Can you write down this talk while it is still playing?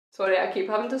Sorry, I keep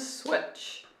having to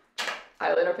switch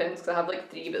eyeliner pens because I have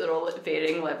like 3, but they're all at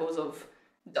varying levels of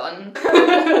done.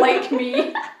 Like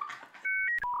me.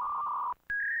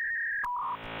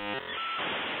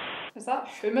 Is that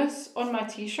hummus on my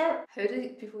t-shirt? How do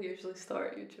people usually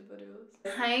start YouTube videos?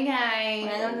 Hi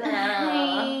guys.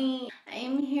 Hi.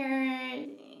 I'm here.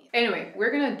 Anyway,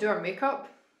 we're gonna do our makeup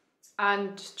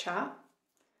and just chat.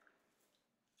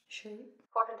 Shape.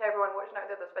 Caution to everyone watching out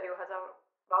there, this video has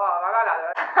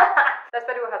this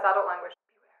video has adult language.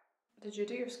 Did you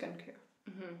do your skincare?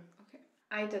 Okay.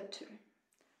 I did too.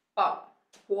 But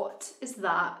what is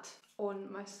that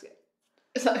on my skin?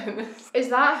 Is that hummus? Is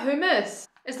that hummus?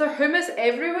 Is there hummus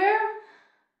everywhere?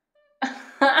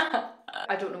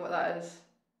 I don't know what that is.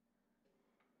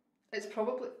 It's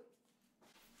probably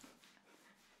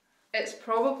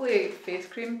face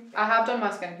cream. I have done my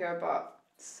skincare, but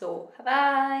So have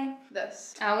I.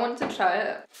 this. I want to try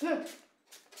it. Yeah.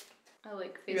 I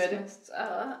like You face ready? mists.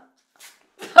 Are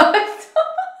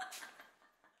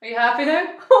you happy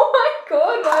now? Oh my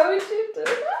god, why would you do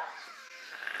that?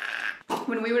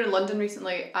 When we were in London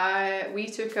recently, we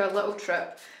took a little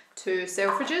trip to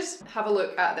Selfridges, have a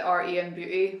look at the r.e.m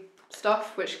beauty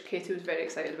stuff, which Katie was very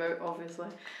excited about, obviously.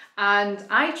 And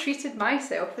I treated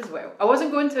myself as well. I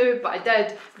wasn't going to, but I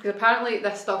did, because apparently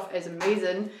this stuff is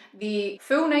amazing. The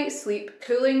Full Night Sleep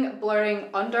Cooling Blurring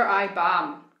Under Eye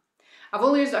Balm. I've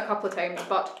only used it a couple of times,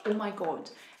 but oh my god,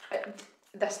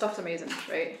 this stuff's amazing,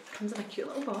 right? It comes in a cute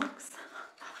little box.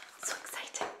 So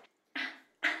exciting.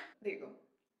 There you go.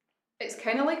 It's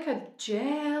kind of like a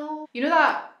gel. You know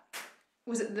that,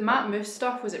 was it the matte mousse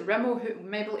stuff? Was it Rimmel?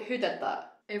 Who did that?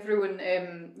 Everyone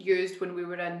used when we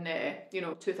were in,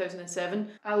 2007.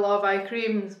 I love eye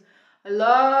creams. I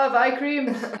love eye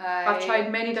creams. I've tried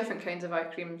many different kinds of eye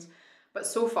creams, but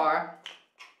so far,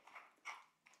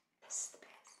 this is the best.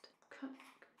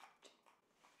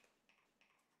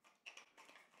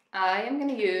 I am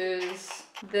going to use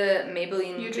the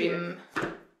Maybelline You Dream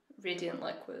Radiant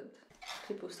Liquid.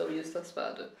 People still use this,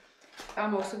 but I do.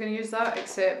 I'm also going to use that,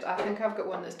 except I think I've got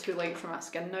one that's too light for my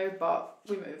skin now, but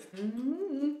we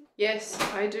move. Yes,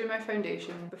 I do my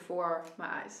foundation before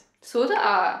my eyes. So do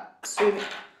I. Sue me.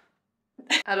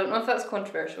 I don't know if that's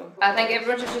controversial. I think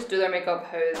everyone should just do their makeup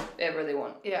however they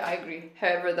want. Yeah, I agree.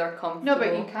 However they're comfortable. No,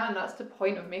 but you can, that's the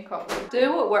point of makeup.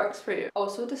 Do what works for you.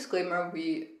 Also, disclaimer,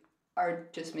 we are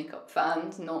just makeup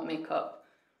fans, not makeup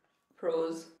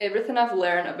pros. Everything I've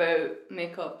learned about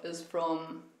makeup is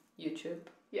from YouTube.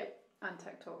 Yeah, and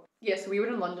TikTok. Yeah, so we were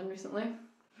in London recently.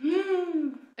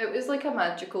 It was like a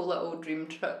magical little dream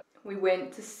trip. We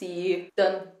went to see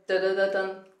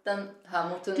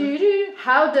Hamilton.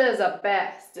 How does a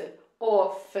bastard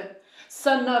orphan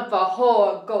son of a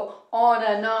whore go on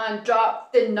and on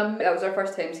dropped in the... That was our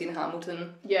first time seeing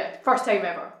Hamilton. Yeah, first time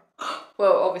ever.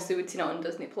 Well, obviously we'd seen it on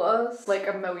Disney Plus. Like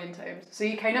a million times. So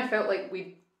you kind of felt like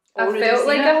we'd I already felt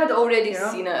like seen I it, had already you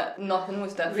know? seen it. Nothing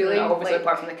was different, Really? obviously, Like-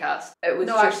 apart from the cast. It was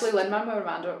No, just... actually, Lin-Manuel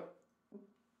Miranda.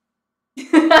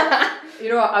 You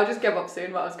know what, I'll just give up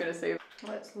saying what I was going to say.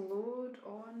 Let's load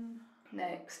on.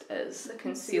 Next is The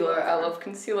concealer. concealer. I love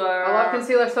concealer. I love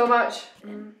concealer so much.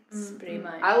 Spray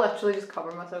mine. I literally just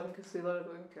cover myself in concealer, I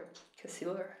don't even care.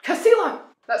 Concealer. Concealer!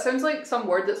 That sounds like some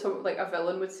word that like a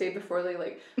villain would say before they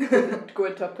like go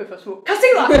into a puff of smoke.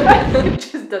 Concealer!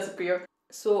 Just disappear.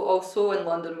 So also in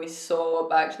London we saw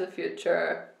Back to the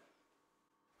Future,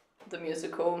 the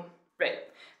musical. Right.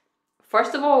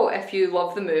 First of all, if you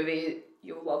love the movie,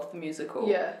 you'll love the musical.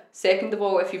 Yeah. Second of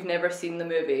all, if you've never seen the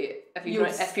movie, if you You'll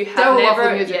have still never,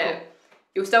 love the musical. yeah,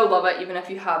 you'll still love it even if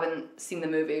you haven't seen the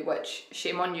movie. Which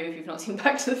shame on you if you've not seen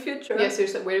Back to the Future. Yeah,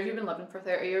 seriously, where have you been living for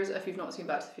 30 years if you've not seen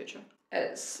Back to the Future?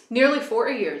 It's Nearly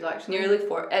 40 years, actually. nearly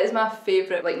 4. It is my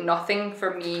favourite. Like nothing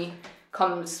for me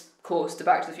comes close to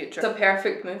Back to the Future. It's a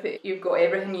perfect movie. You've got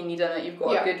everything you need in it. You've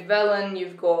got Yeah. a good villain.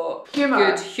 You've got Humour.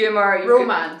 good humour. You've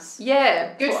Romance.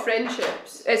 yeah, Good but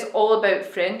friendships. it's all about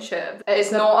friendship. It's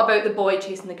the- not about the boy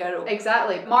chasing the girl.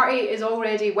 Exactly. Marty is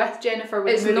already with Jennifer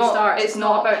when It's the movie not- starts. it's It's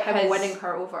not not about him his- winning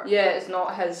her over. Yeah, it's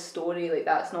not his story. Like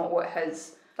that's not what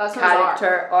his That's not his arc.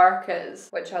 character arc is,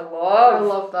 which I love. I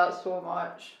love that so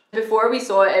much. Before we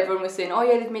saw it, everyone was saying, "Oh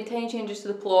yeah, they've made tiny changes to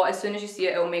the plot. As soon as you see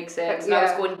it, it'll make sense." And I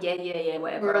was Yeah. going, "Yeah,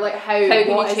 whatever." We were like, how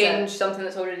can what you is change it? something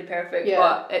that's already perfect? Yeah.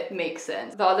 But it makes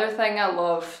sense. The other thing I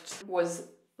loved was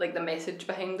like the message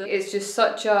behind it. It's just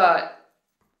such a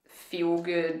feel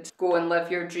good, go and live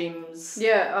your dreams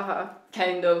Yeah,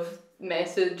 kind of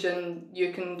message, and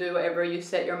you can do whatever you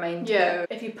set your mind Yeah.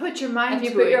 to. If you put your mind If you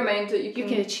to put it, your mind to it, you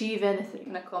can achieve anything.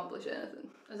 can accomplish anything.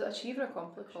 Is it achieve or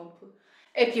accomplish?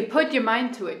 If you put your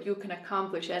mind to it, you can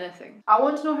accomplish anything. I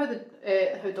want to know how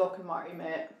Doc and Marty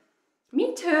met.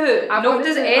 Me too. I've No, wanted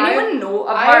does to- anyone know,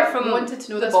 apart I've from wanted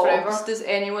to know the this Bobs, forever. does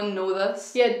anyone know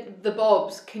this? Yeah, the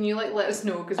Bobs. Can you like let us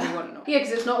know because we want to know? Yeah,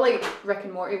 because it's not like Rick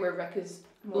and Morty where Rick is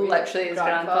Literally his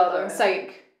grandfather.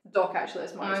 Psych. Doc actually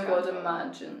is Oh Marty's my god, grandfather.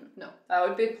 imagine. No. That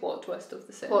would be a plot twist of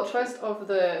the century. Plot twist of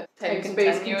the Time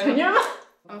time-space continuum. continuum.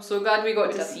 I'm so glad we got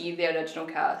We to didn't. see the original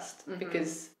cast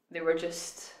because they were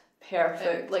just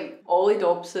perfect. Like Ollie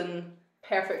Dobson.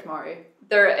 perfect Marty.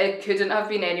 It couldn't have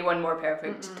been anyone more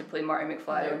perfect to play Marty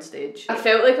McFly No. on stage. I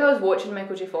felt like I was watching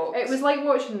Michael J. Fox. It was like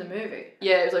watching the movie.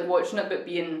 Yeah, it was like watching it but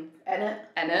being In it.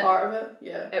 in it. Part of it.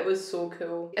 Yeah. It was so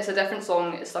cool. It's a different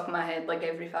song. It's stuck in my head like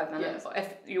every 5 minutes. Yeah.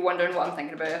 If you're wondering what I'm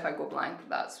thinking about, if I go blank,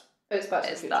 It's Back to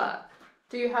the it's Future. that.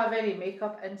 Do you have any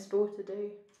makeup inspo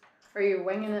today? Are you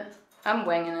winging it? I'm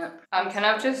winging it. I'm kind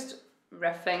of just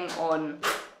riffing on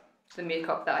the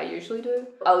makeup that I usually do.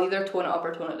 I'll either tone it up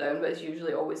or tone it down, but it's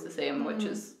usually always the same, which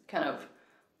is kind of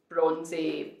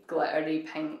bronzy, glittery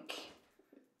pink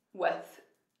with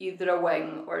either a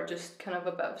wing or just kind of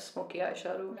a bit of smoky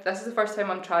eyeshadow. This is the first time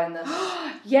I'm trying this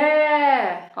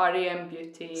Yeah! r.e.m.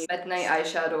 Beauty Midnight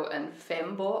Eyeshadow in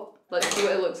Fembot. Let's see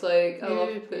what it looks like. I love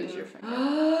Use putting your finger.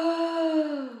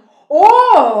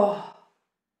 Oh!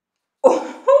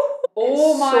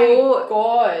 Oh my so,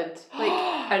 god.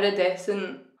 like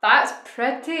iridescent. That's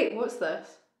pretty. What's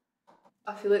this?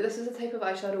 I feel like this is the type of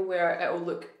eyeshadow where it will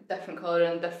look different colour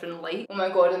in different light. Oh my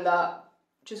god, and that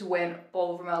just went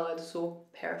all over my lid so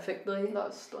perfectly.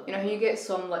 That's stunning. You know how you get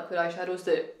some liquid eyeshadows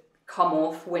that come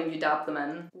off when you dab them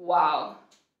in? Wow.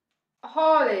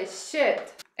 Holy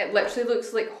shit. It literally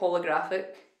looks like holographic.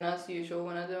 As usual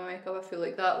when I do my makeup, I feel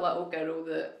like that little girl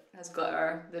that has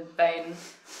glitter, the Ben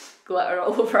glitter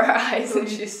all over her eyes and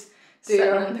she's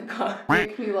sitting in the car.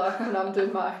 Make me laugh when I'm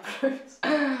doing my eyebrows.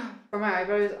 For my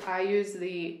eyebrows, I use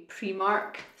the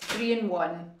Primark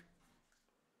 3-in-1.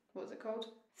 What's it called?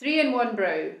 3-in-1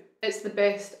 brow. It's the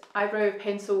best eyebrow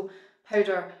pencil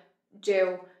powder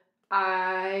gel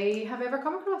I have ever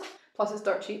come across. Plus it's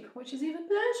dirt cheap, which is even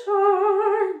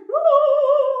better.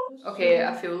 Okay,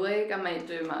 I feel like I might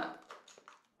do my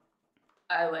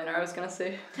eyeliner, I was gonna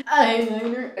say.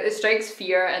 Eyeliner. It strikes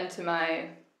fear into my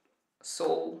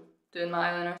soul doing my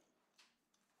eyeliner.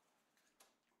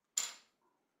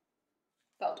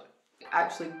 That'll do.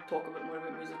 Actually talk a bit more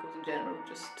about musicals in general,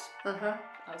 just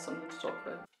as something to talk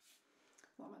about.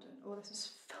 What am I doing? Oh, this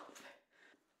is filthy.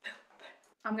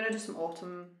 I'm gonna do some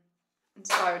autumn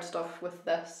inspired stuff with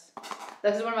this.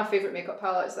 This is one of my favourite makeup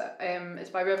palettes. That it's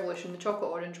by Revolution, the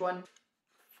chocolate orange one.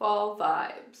 Fall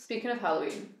vibes. Speaking of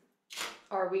Halloween,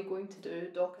 are we going to do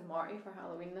Doc and Marty for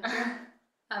Halloween this year?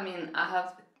 I mean, I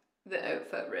have the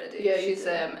outfit ready. Yeah, she's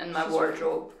in my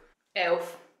wardrobe.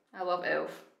 Elf. I love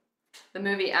Elf. The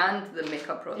movie and the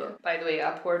makeup product. Yeah. By the way,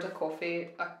 I poured a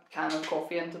can of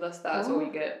coffee into this. That's all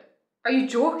you get. Are you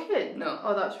joking? No.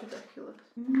 Oh, that's ridiculous.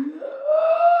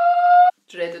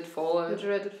 Dreaded fallout. The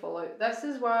dreaded fallout. This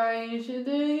is why you should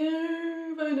do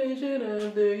your foundation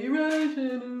after you rush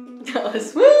it. That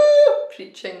was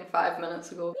preaching 5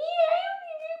 minutes ago.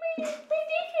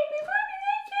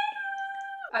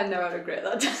 I know I regret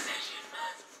that decision.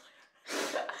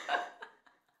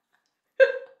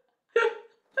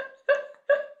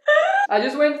 I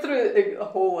just went through a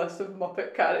whole list of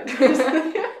Muppet characters.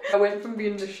 I went from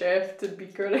being the chef to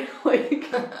Beaker in like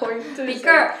point to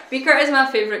Beaker is my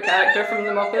favourite character from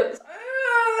the Muppets.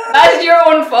 That's your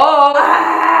own fault!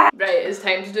 Right, it's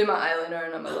time to do my eyeliner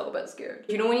and I'm a little bit scared.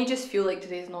 You know when you just feel like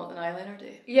today's not an eyeliner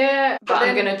day? Yeah, But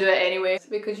I'm gonna do it anyway.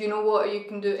 Because you know what? You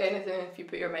can do anything if you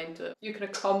put your mind to it. you can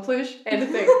accomplish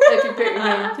anything if you put your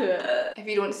mind to it. If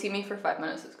you don't see me for 5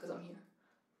 minutes, it's because I'm here.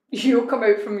 You'll come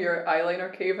out from your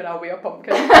eyeliner cave and I'll be a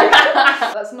pumpkin.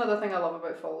 That's another thing I love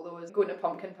about fall though, is going to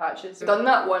pumpkin patches. We've done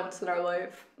that once in our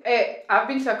life. I've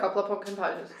been to a couple of pumpkin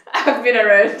patches. I've been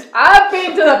around. I've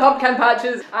been to the pumpkin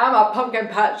patches. I'm a pumpkin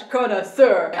patch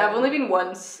connoisseur. I've only been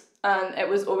once and it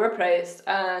was overpriced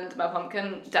and my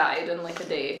pumpkin died in like a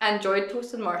day. I enjoyed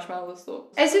toasted marshmallows though.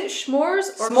 Is it s'mores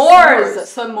or s'mores?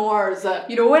 S'mores.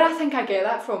 You know where I think I get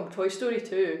that from? Toy Story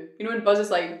 2. You know when Buzz is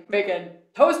like making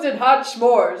toasted hot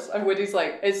s'mores and Woody's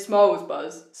like, it's s'mores,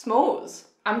 Buzz. S'mores?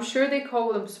 I'm sure they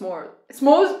call them s'mores.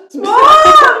 S'mores? S'mores!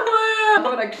 I'm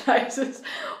having a crisis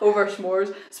over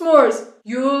s'mores. S'mores!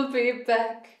 You'll be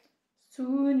back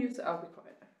soon. I'll be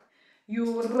quiet now.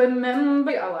 You'll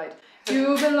remember. I lied.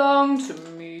 You belong to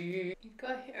me. You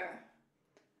got hair.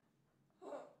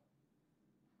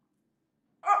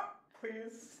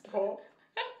 Please stop.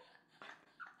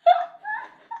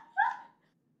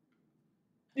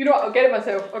 You know what? I'll get it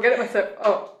myself.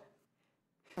 Oh.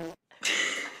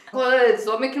 God,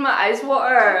 stop making my eyes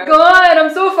water. God,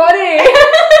 I'm so funny!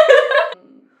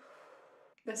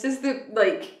 This is the,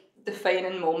 like,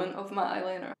 defining moment of my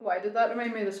eyeliner. Why did that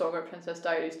remind me of the song at Princess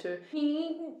Diaries too?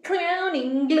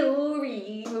 Crowning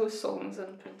glory. Those songs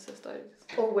in Princess Diaries.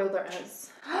 Oh, well, there is.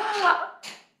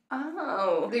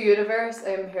 Oh. The universe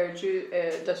heard you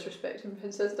disrespecting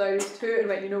Princess Diaries too, and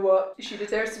went, you know what? She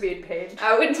deserves to be in pain.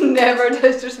 I would never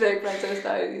disrespect Princess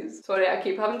Diaries. Sorry, I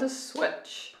keep having to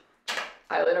switch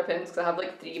eyeliner pens because I have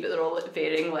like 3, but they're all at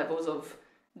varying levels of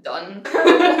done.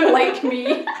 Like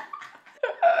me.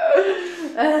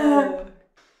 I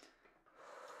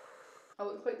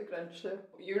look like the Grinch though.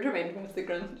 You remind me of the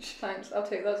Grinch. Thanks, I'll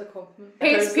take that as a compliment.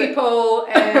 Hates Hates people,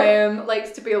 likes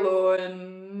to be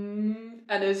alone,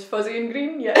 and is fuzzy and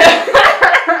green, yeah.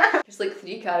 There's like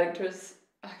 3 characters,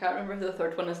 I can't remember who the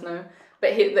third one is now,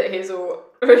 but that Hazel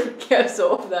gives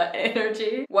off that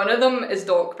energy. One of them is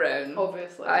Doc Brown.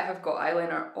 Obviously. I have got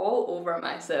eyeliner all over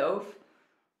myself.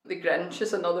 The Grinch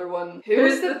is another one.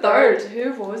 Who's the third?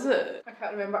 Who was it? I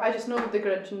can't remember. I just know the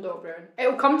Grinch and Doc Brown.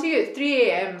 It'll come to you at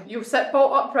 3 a.m. You'll sit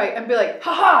bolt upright and be like,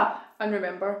 haha! And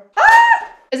remember.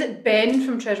 Ah! Is it Ben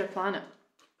from Treasure Planet?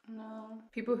 No.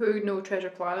 People who know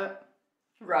Treasure Planet.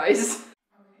 Rise.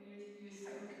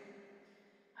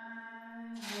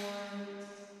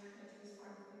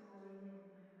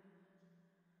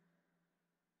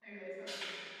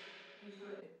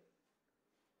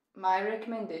 My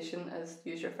recommendation is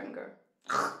use your finger.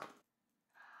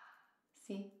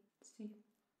 See?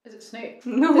 Is it Snape?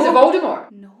 No. Is it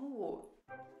Voldemort? No.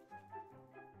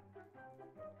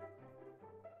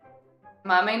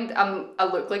 My mind, I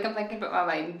look like I'm thinking, but my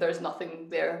mind, there's nothing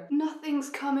there. Nothing's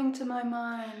coming to my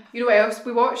mind. You know what else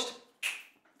we watched?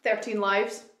 13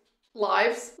 Lives.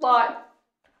 Lives? Like,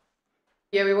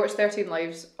 Yeah, we watched 13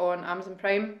 Lives on Amazon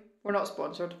Prime. We're not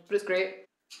sponsored, but it's great.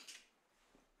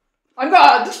 I'm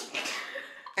God!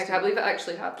 I can't believe it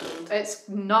actually happened. It's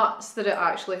nuts that it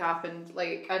actually happened.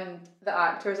 Like, and the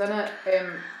actors in it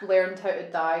learned how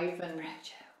to dive, and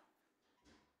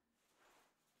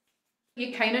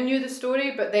you kind of knew the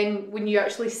story, but then when you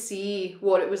actually see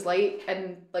what it was like,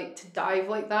 and like to dive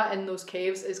like that in those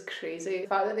caves is crazy. The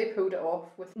fact that they pulled it off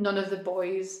with none of the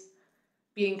boys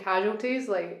being casualties,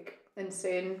 like,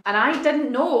 insane. And I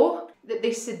didn't know that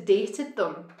they sedated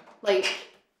them, like,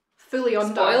 fully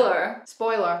under.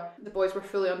 Spoiler, the boys were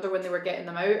fully under when they were getting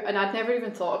them out, and I'd never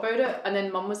even thought about it. And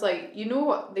then Mum was like, you know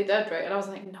what they did, right? And I was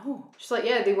like, no. She's like,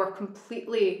 yeah, they were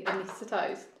completely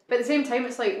anaesthetised. But at the same time,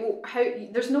 it's like, well, how?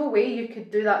 There's no way you could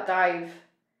do that dive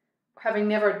having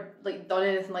never like done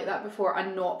anything like that before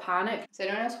and not panic. Does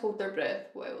anyone else hold their breath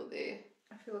while they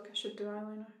I feel like I should do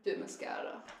eyeliner. do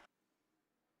mascara?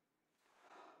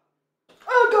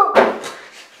 Oh God!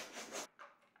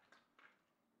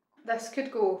 This could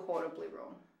go horribly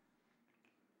wrong.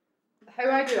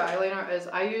 How I do eyeliner is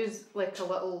I use like a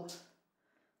little,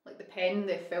 like the pen,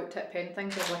 the felt tip pen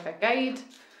things as like a guide,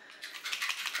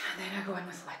 and then I go in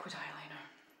with liquid eyeliner.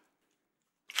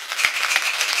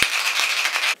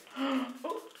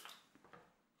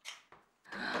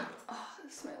 Oh,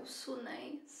 it smells so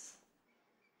nice.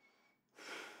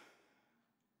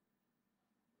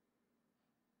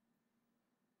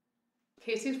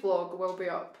 Casey's vlog will be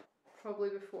up probably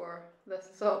before this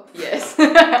is up. Yes.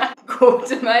 Go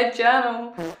to my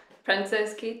channel,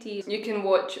 Princess KT. You can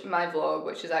watch my vlog,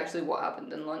 which is actually what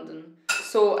happened in London.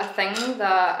 So a thing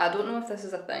that, I don't know if this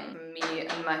is a thing, me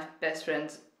and my best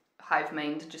friend's hive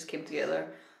mind just came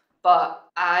together, but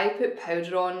I put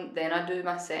powder on, then I do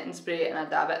my setting spray and I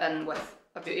dab it in with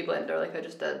a beauty blender like I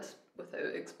just did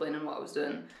without explaining what I was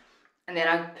doing. And then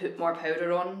I put more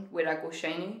powder on where I go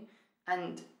shiny,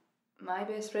 and my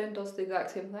best friend does the exact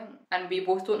same thing. And we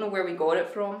both don't know where we got it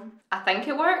from. I think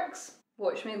it works.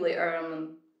 Watch me later,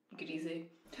 I'm greasy.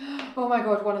 Oh my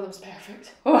God, one of them's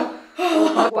perfect. Watch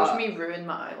Watch me ruin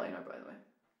my eyeliner, by the way.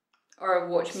 Or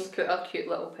watch me put a cute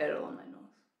little petal on my nose.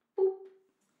 Boop.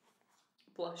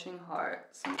 Blushing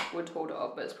hearts would hold it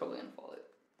up, but it's probably gonna fall out.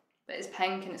 But it's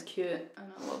pink and it's cute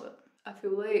and I love it. I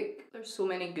feel like there's so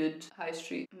many good high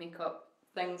street makeup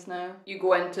things now. You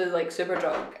go into like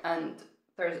Superdrug and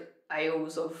there's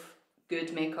aisles of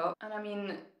good makeup. And I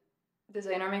mean,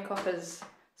 designer makeup is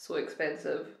so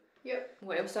expensive. Yep.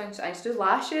 What else do I need to do? I need to do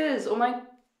lashes. Oh my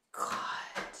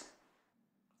God.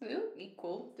 They look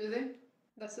equal. Do they?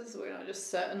 This is where I just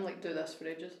sit and like do this for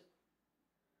ages.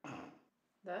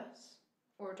 This?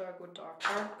 Or do I go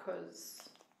darker? Because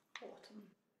autumn.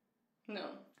 No.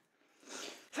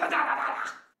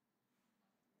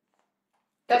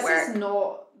 This is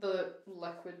not the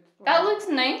liquid one. That looks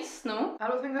nice, no? I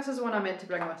don't think this is the one I meant to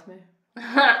bring with me.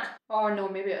 Oh no,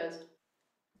 maybe it is.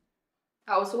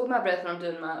 I also hold my breath when I'm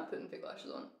doing my putting fake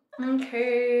lashes on.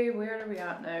 Okay, where are we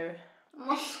at now?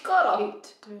 Mascara.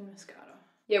 Hate doing mascara.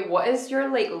 Yeah, what is your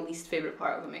like least favourite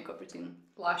part of a makeup routine?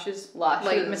 Lashes. Lashes.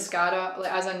 Like mascara,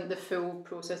 like as in the full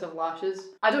process of lashes.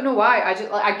 I don't know why, I just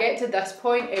like I get to this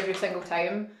point every single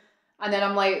time and then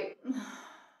I'm like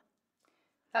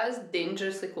that is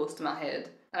dangerously close to my head.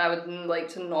 And I would like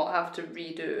to not have to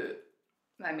redo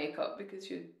my makeup because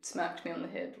you smacked me on the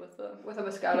head with a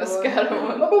mascara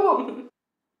one.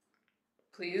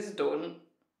 Please don't.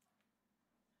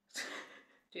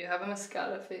 Do you have a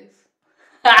mascara face?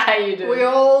 You do. We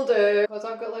all do. Because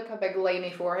I've got like a big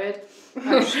liney forehead.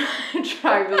 I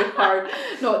try really hard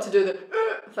not to do the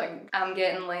thing. I'm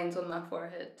getting lines on my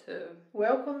forehead too.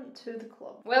 Welcome to the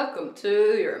club. Welcome to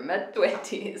your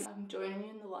mid-20s. I'm joining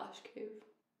you in the lash cave.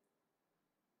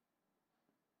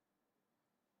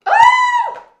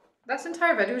 Ah! This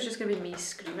entire video is just going to be me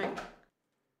screaming.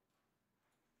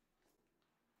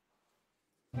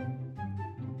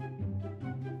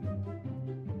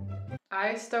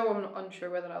 I still am unsure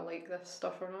whether I like this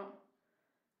stuff or not.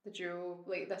 The duo,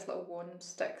 like this little wand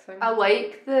stick thing. I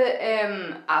like the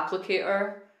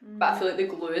applicator, but I feel like the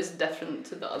glue is different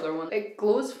to the other one. It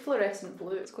glows fluorescent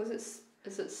blue. It's because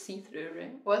it's see-through,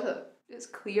 right? Was it? It's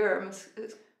clear. It's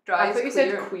dry. I thought you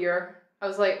said queer. I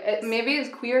was like, maybe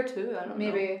it's queer too. I don't know.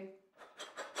 Maybe.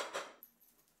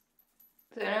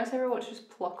 Did anyone else ever watch just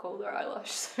pluck all their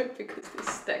eyelashes out because they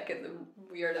stick at the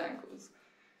weird angles?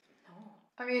 No.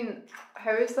 I mean,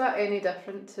 how is that any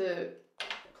different to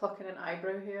plucking an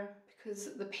eyebrow hair?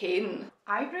 Because the pain.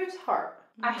 Eyebrows hurt.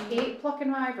 I hate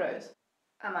plucking my eyebrows.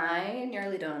 Am I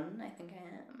nearly done? I think I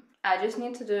am. I just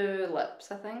need to do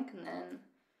lips, I think, and then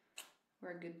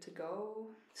we're good to go.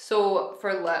 So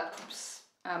for lips,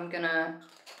 I'm gonna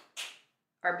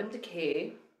Urban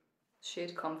Decay,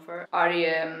 shade Comfort,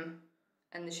 r.e.m,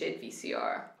 in the shade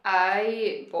VCR.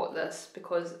 I bought this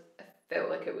because I felt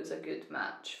like it was a good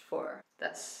match for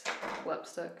this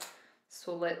lipstick.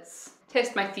 So let's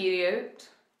test my theory out.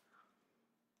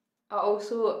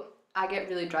 I get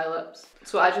really dry lips.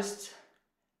 So I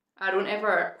don't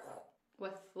ever,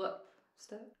 with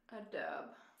lipstick, I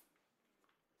dab.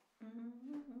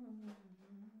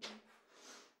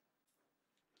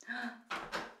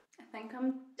 I think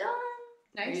I'm done.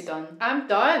 Nice. Are you done? I'm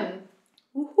done.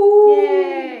 Woohoo!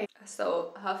 Yay! I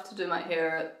still have to do my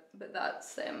hair, but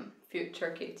that's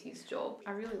future Katie's job.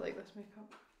 I really like this makeup.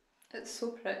 It's so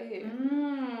pretty.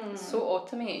 It's so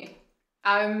autumny.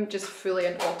 I'm just fully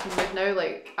in autumn mood now,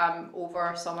 like I'm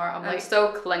over summer. I'm like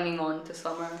still clinging on to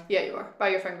summer. Yeah, you are. By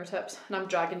your fingertips. And I'm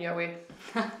dragging you away.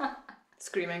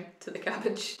 Screaming. To the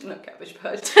cabbage, not cabbage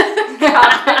patch.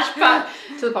 Cabbage patch.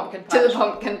 To the pumpkin patch. To the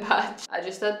pumpkin patch. I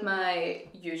just did my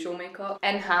usual makeup,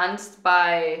 enhanced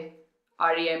by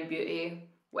r.e.m Beauty,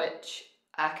 which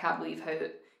I can't believe how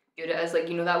good it is. Like,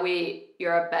 you know that way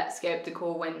you're a bit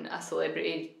skeptical when a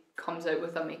celebrity comes out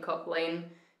with a makeup line.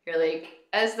 You're like,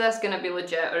 is this gonna be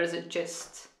legit or is it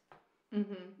just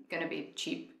gonna be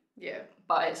cheap? Yeah.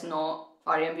 But it's not.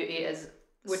 r.e.m Beauty is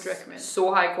would recommend.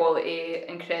 So high quality,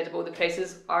 incredible. The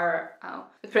prices are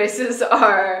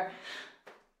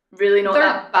really not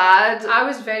that bad. I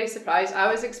was very surprised. I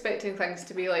was expecting things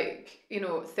to be like,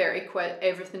 30 quid,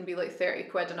 everything be like 30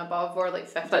 quid and above, or like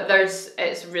 50 but quid.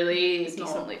 It's really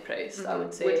decently priced, I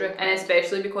would say. Would recommend. And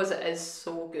especially because it is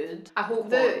so good. I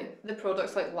hope the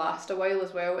products like last a while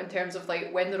as well, in terms of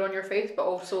like when they're on your face, but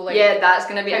also like yeah, that's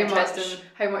gonna be interesting.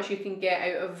 How much you can get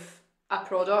out of a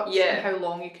product, and how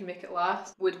long you can make it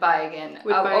last. Would buy again.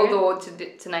 Although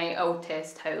tonight I'll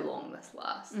test how long this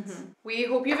lasts. We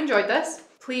hope you've enjoyed this.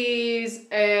 Please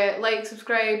like,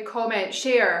 subscribe, comment,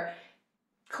 share,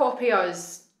 copy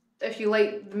us if you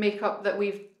like the makeup that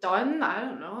we've done. I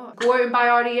don't know. Go out and buy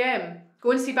r.e.m.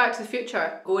 Go and see Back to the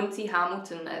Future. Go and see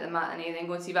Hamilton at the matinee, then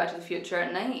go and see Back to the Future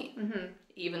at night.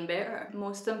 Even better.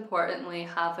 Most importantly,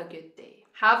 have a good day.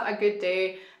 Have a good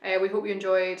day. We hope you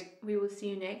enjoyed. We will see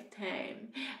you next time.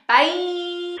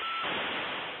 Bye!